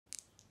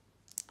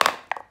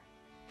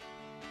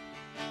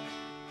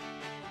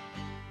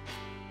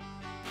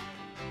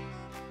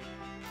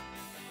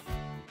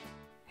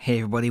Hey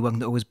everybody,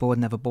 welcome to Always Bored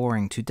Never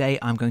Boring. Today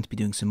I'm going to be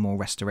doing some more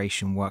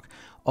restoration work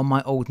on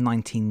my old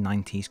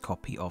 1990s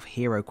copy of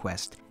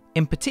HeroQuest.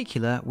 In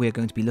particular, we're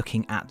going to be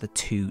looking at the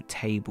two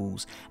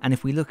tables, and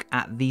if we look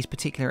at these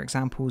particular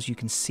examples, you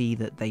can see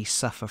that they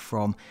suffer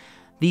from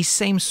these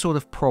same sort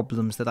of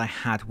problems that I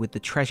had with the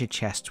treasure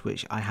chest,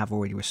 which I have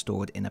already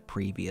restored in a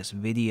previous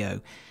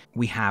video.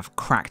 We have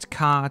cracked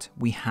card,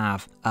 we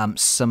have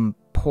some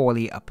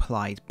poorly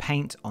applied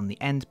paint on the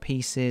end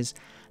pieces,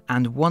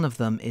 and one of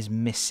them is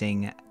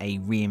missing a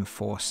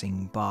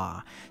reinforcing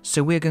bar.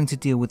 So we're going to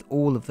deal with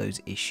all of those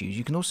issues.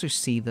 You can also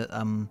see that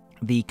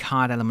the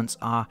card elements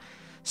are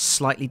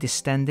slightly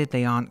distended,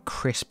 they aren't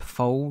crisp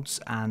folds,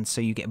 and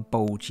so you get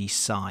bulgy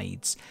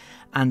sides.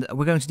 And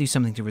we're going to do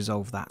something to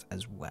resolve that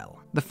as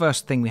well. The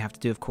first thing we have to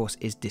do, of course,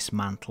 is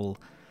dismantle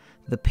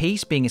the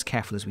piece, being as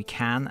careful as we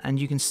can, and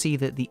you can see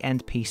that the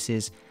end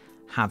pieces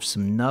have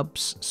some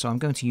nubs, so I'm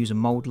going to use a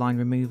mold line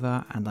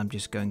remover and I'm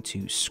just going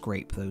to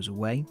scrape those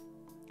away.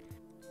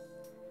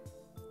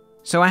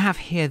 So I have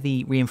here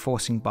the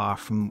reinforcing bar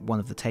from one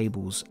of the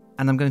tables,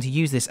 and I'm going to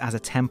use this as a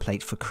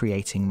template for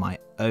creating my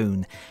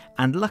own.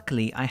 And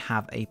luckily I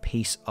have a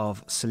piece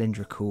of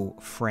cylindrical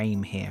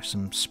frame here,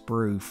 some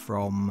sprue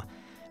from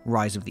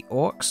Rise of the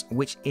Orcs,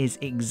 which is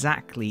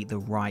exactly the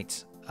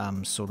right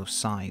sort of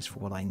size for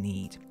what I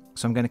need.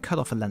 So I'm going to cut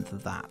off a length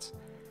of that.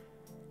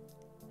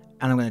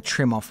 And I'm going to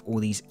trim off all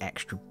these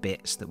extra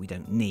bits that we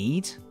don't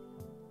need.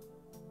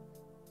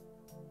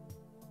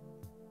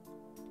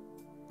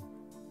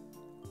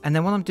 And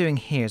then what I'm doing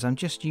here is I'm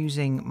just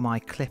using my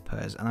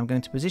clippers and I'm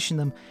going to position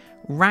them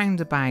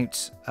round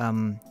about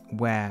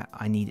where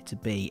I need it to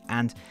be.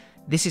 And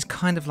this is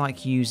kind of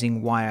like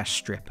using wire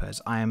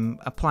strippers. I am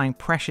applying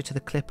pressure to the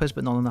clippers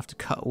but not enough to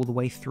cut all the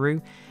way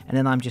through. And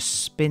then I'm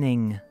just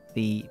spinning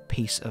the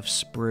piece of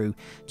sprue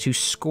to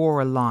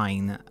score a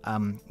line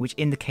which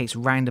indicates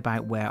round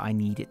about where I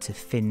need it to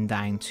thin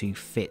down to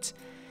fit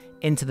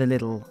into the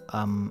little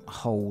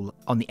hole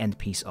on the end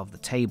piece of the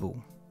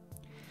table.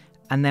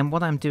 And then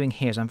what I'm doing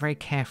here is I'm very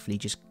carefully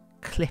just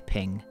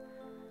clipping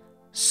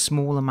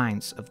small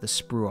amounts of the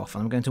sprue off.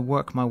 And I'm going to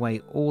work my way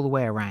all the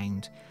way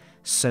around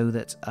so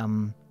that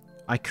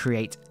I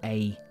create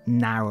a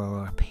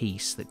narrower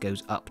piece that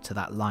goes up to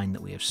that line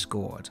that we have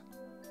scored.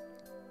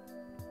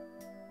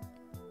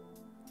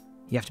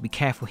 You have to be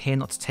careful here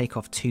not to take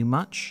off too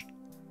much.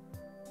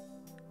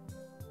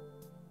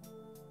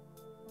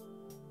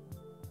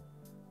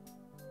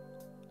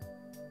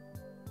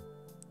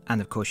 And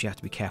of course you have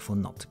to be careful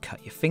not to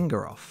cut your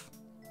finger off.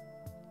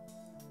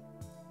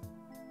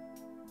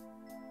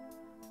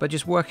 But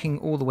just working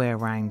all the way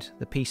around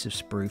the piece of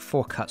sprue,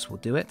 4 cuts will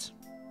do it.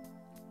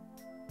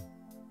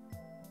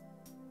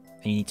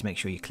 And you need to make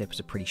sure your clippers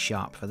are pretty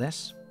sharp for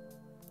this.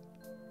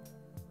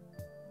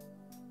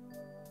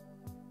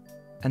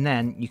 And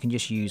then you can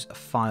just use a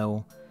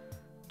file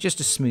just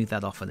to smooth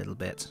that off a little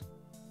bit.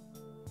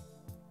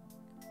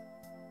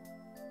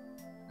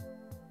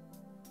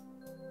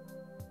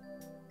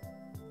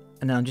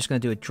 And then I'm just going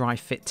to do a dry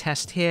fit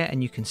test here,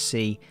 and you can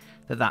see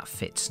that that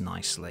fits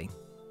nicely.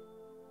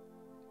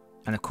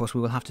 And of course we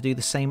will have to do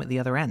the same at the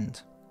other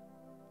end.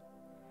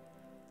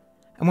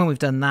 And when we've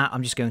done that,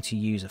 I'm just going to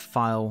use a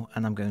file,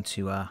 and I'm going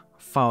to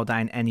file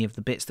down any of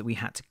the bits that we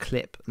had to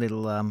clip,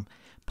 little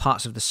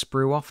parts of the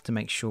sprue off, to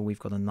make sure we've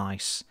got a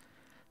nice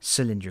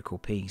cylindrical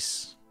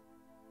piece.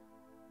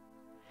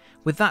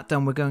 With that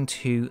done, we're going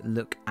to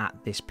look at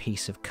this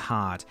piece of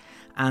card.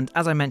 And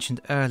as I mentioned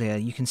earlier,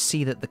 you can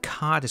see that the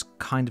card is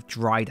kind of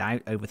dried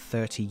out over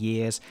 30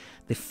 years.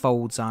 The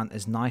folds aren't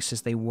as nice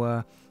as they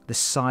were. The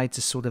sides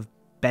are sort of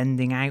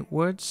bending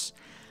outwards.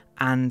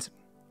 And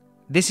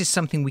this is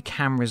something we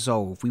can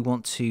resolve. We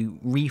want to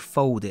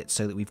refold it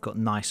so that we've got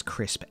nice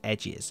crisp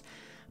edges.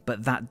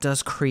 But that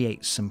does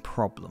create some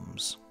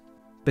problems.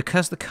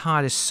 Because the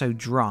card is so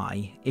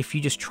dry, if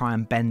you just try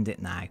and bend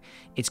it now,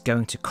 it's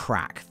going to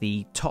crack.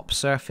 The top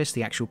surface,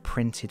 the actual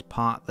printed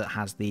part that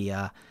has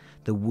the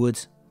wood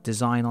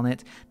design on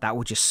it, that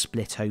will just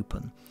split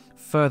open.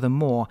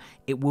 Furthermore,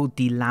 it will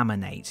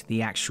delaminate.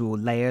 The actual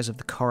layers of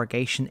the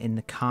corrugation in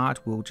the card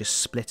will just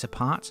split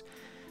apart.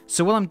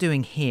 So what I'm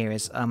doing here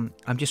is I'm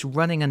just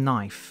running a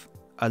knife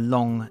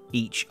along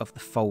each of the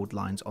fold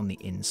lines on the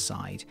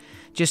inside,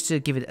 just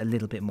to give it a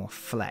little bit more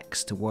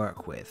flex to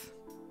work with.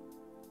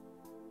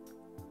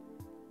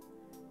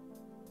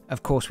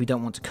 Of course, we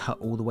don't want to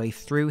cut all the way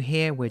through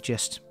here, we're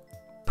just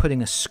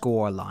putting a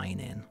score line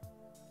in.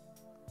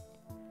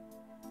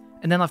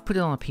 And then I've put it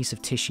on a piece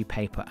of tissue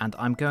paper and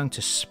I'm going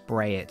to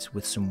spray it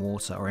with some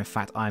water, or in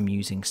fact I'm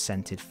using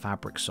scented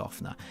fabric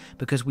softener,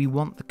 because we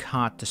want the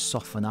card to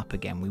soften up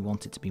again, we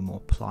want it to be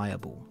more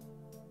pliable.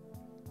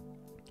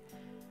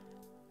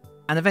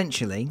 And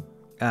eventually,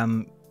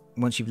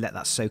 once you've let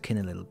that soak in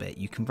a little bit,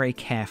 you can very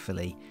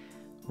carefully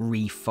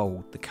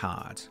refold the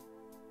card.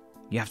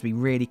 You have to be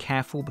really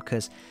careful,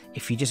 because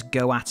if you just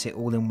go at it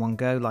all in one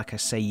go, like I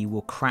say, you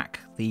will crack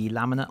the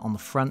laminate on the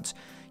front,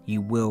 you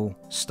will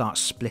start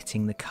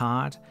splitting the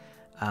card.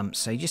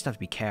 So you just have to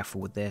be careful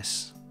with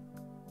this.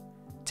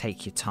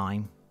 Take your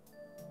time.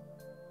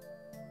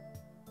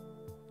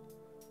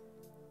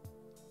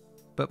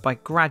 but by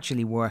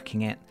gradually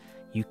working it,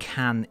 you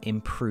can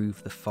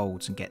improve the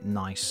folds and get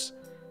nice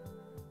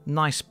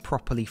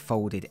properly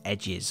folded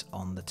edges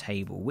on the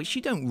table, which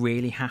you don't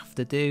really have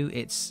to do.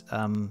 It's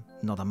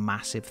not a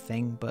massive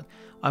thing, but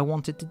I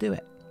wanted to do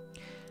it.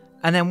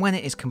 And then when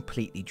it is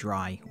completely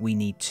dry, we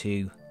need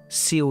to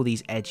seal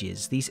these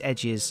edges. These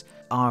edges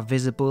are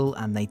visible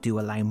and they do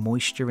allow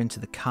moisture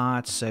into the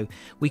card, so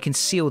we can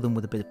seal them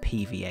with a bit of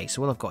PVA.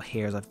 So what I've got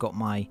here is I've got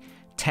my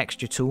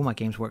texture tool, my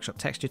Games Workshop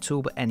texture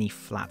tool, but any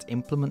flat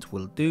implement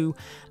will do,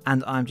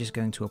 and I'm just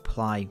going to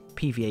apply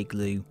PVA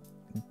glue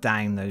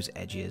down those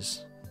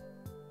edges.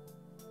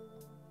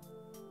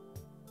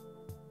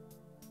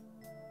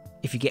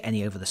 If you get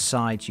any over the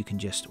sides, you can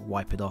just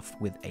wipe it off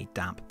with a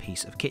damp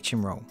piece of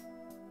kitchen roll.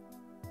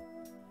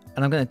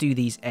 And I'm going to do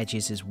these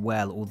edges as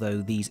well,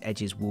 although these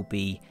edges will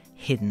be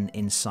hidden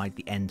inside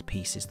the end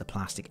pieces, the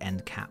plastic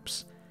end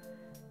caps.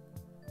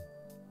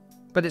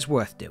 But it's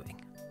worth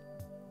doing.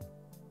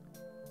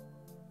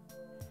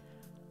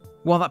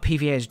 While that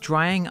PVA is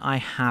drying, I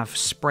have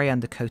spray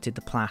undercoated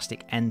the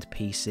plastic end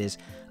pieces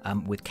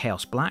with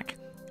Chaos Black,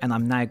 and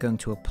I'm now going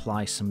to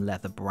apply some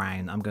leather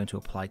brown. I'm going to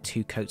apply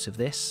 2 coats of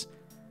this,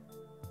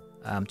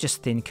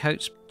 just thin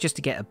coats, just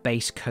to get a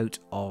base coat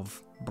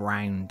of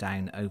brown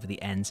down over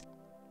the ends.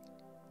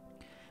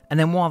 And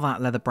then while that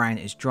leather brown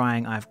is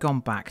drying, I've gone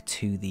back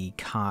to the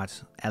card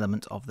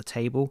element of the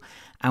table,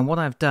 and what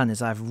I've done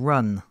is I've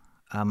run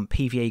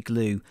PVA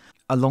glue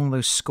along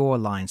those score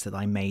lines that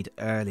I made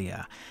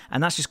earlier,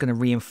 and that's just going to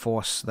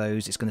reinforce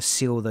those. It's going to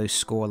seal those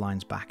score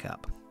lines back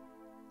up.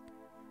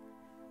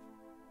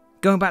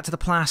 Going back to the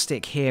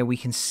plastic here, we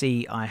can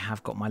see I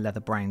have got my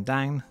leather brown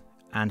down,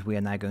 and we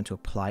are now going to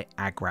apply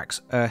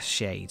Agrax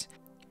Earthshade.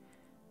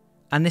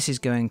 And this is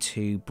going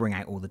to bring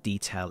out all the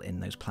detail in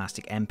those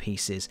plastic end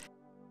pieces.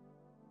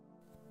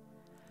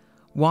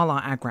 While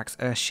our Agrax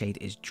Earthshade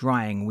is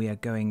drying, we are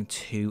going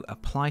to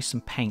apply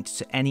some paint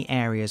to any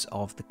areas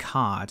of the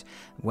card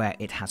where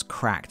it has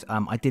cracked.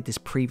 I did this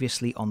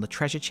previously on the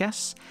treasure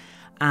chests,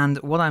 and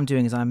what I'm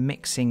doing is I'm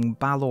mixing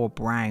Balor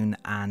Brown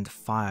and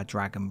Fire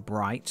Dragon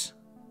Bright,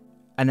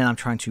 and then I'm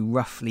trying to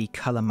roughly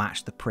colour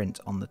match the print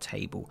on the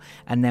table.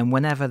 And then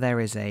whenever there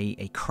is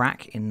a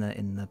crack in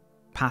the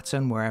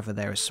pattern, wherever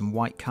there is some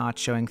white card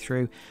showing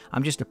through,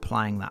 I'm just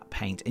applying that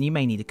paint. And you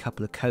may need a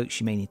couple of coats,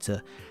 you may need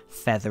to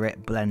feather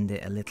it, blend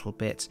it a little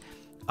bit.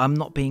 I'm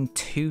not being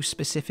too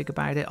specific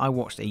about it. I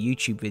watched a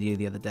YouTube video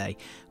the other day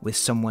with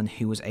someone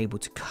who was able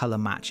to colour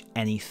match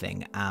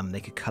anything.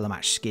 They could colour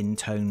match skin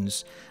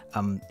tones,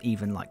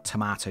 even like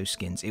tomato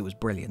skins. It was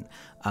brilliant.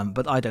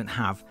 But I don't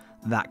have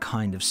that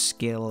kind of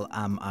skill.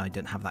 I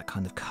don't have that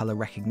kind of colour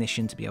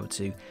recognition to be able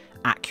to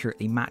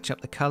accurately match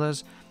up the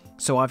colours.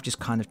 So I've just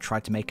kind of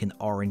tried to make an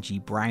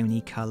orangey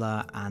browny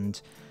colour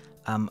and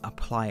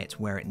apply it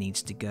where it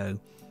needs to go.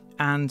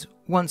 And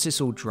once it's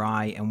all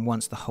dry and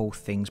once the whole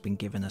thing's been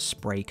given a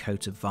spray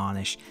coat of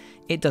varnish,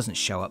 it doesn't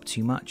show up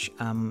too much,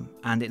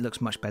 and it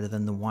looks much better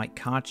than the white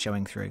card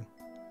showing through.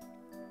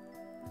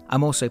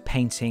 I'm also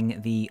painting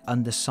the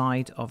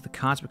underside of the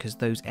cards because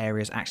those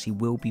areas actually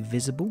will be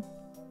visible.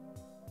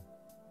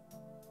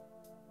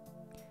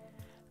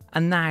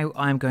 And now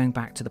I'm going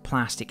back to the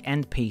plastic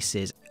end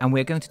pieces, and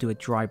we're going to do a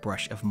dry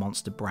brush of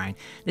Monster Brown.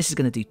 This is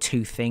going to do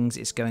 2 things.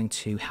 It's going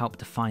to help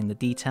define the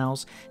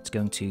details. It's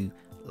going to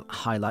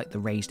highlight the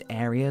raised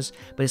areas,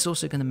 but it's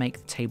also going to make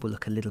the table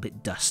look a little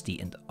bit dusty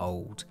and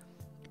old.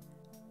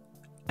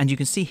 And you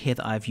can see here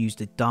that I've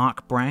used a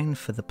dark brown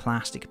for the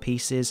plastic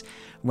pieces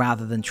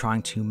rather than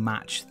trying to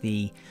match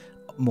the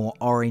more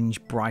orange,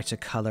 brighter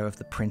colour of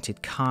the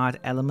printed card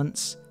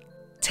elements.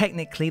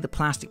 Technically, the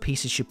plastic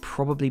pieces should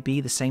probably be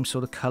the same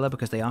sort of colour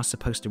because they are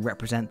supposed to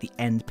represent the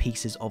end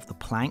pieces of the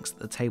planks that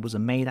the tables are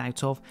made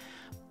out of,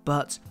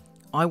 but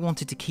I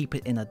wanted to keep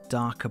it in a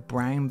darker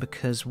brown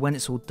because when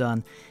it's all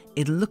done,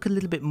 it'll look a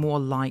little bit more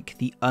like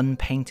the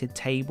unpainted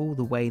table,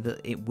 the way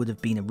that it would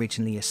have been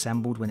originally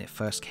assembled when it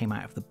first came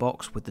out of the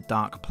box with the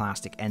dark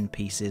plastic end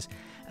pieces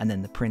and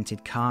then the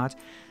printed card.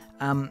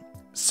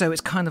 So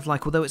it's kind of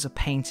like, although it's a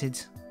painted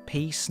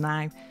piece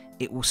now,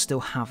 it will still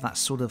have that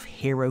sort of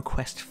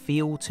HeroQuest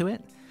feel to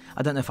it.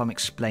 I don't know if I'm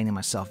explaining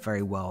myself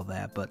very well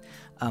there, but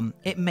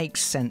it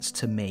makes sense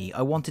to me.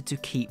 I wanted to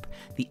keep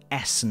the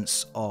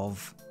essence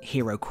of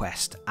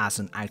HeroQuest as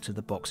an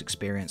out-of-the-box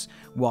experience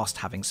whilst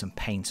having some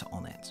paint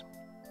on it.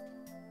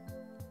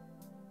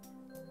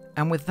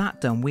 And with that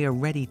done, we are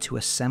ready to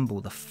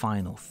assemble the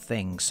final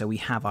thing. So we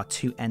have our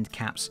 2 end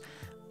caps,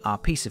 our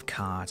piece of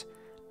card,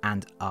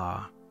 and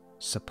our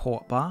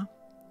support bar.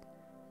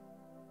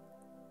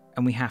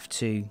 And we have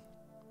to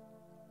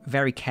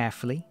very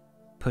carefully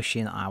push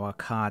in our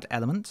card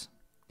element,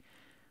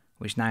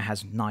 which now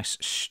has nice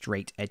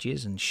straight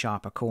edges and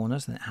sharper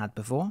corners than it had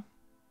before.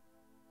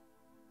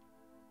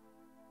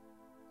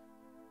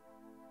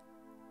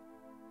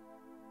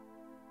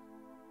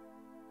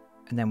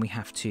 And then we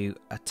have to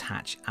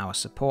attach our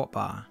support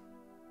bar.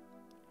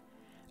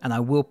 And I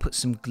will put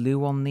some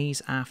glue on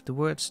these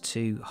afterwards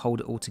to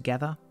hold it all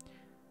together.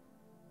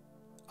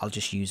 I'll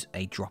just use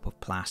a drop of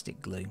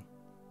plastic glue.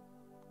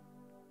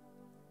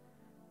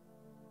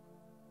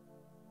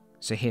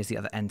 So here's the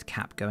other end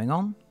cap going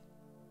on.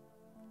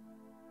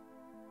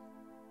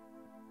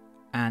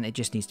 And it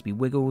just needs to be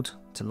wiggled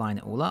to line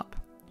it all up.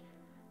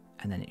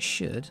 And then it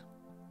should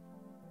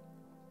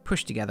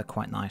push together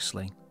quite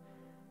nicely.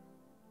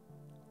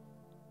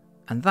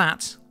 And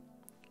that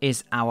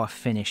is our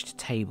finished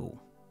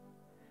table.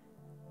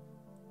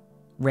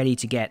 Ready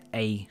to get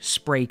a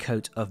spray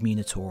coat of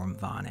Munitorum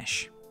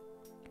varnish.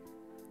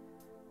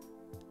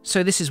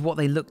 So this is what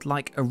they looked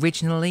like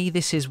originally.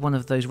 This is one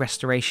of those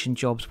restoration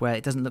jobs where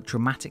it doesn't look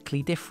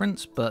dramatically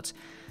different, but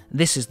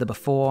this is the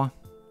before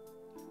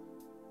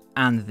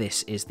and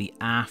this is the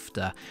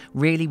after.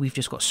 Really, we've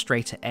just got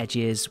straighter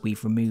edges.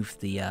 We've removed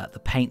the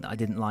paint that I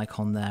didn't like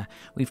on there.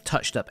 We've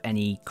touched up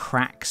any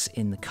cracks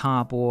in the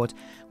cardboard.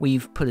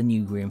 We've put a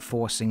new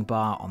reinforcing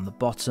bar on the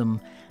bottom,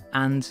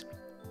 and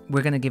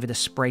we're going to give it a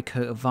spray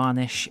coat of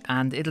varnish,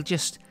 and it'll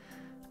just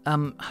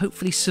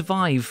hopefully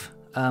survive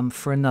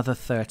for another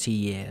 30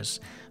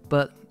 years.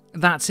 But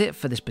that's it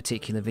for this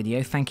particular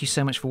video. Thank you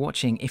so much for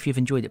watching. If you've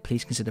enjoyed it,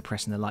 please consider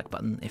pressing the like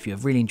button. If you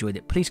have really enjoyed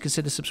it, please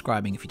consider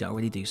subscribing if you don't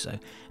already do so.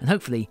 And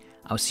hopefully,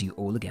 I'll see you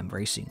all again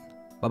very soon.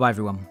 Bye-bye,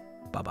 everyone.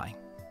 Bye-bye.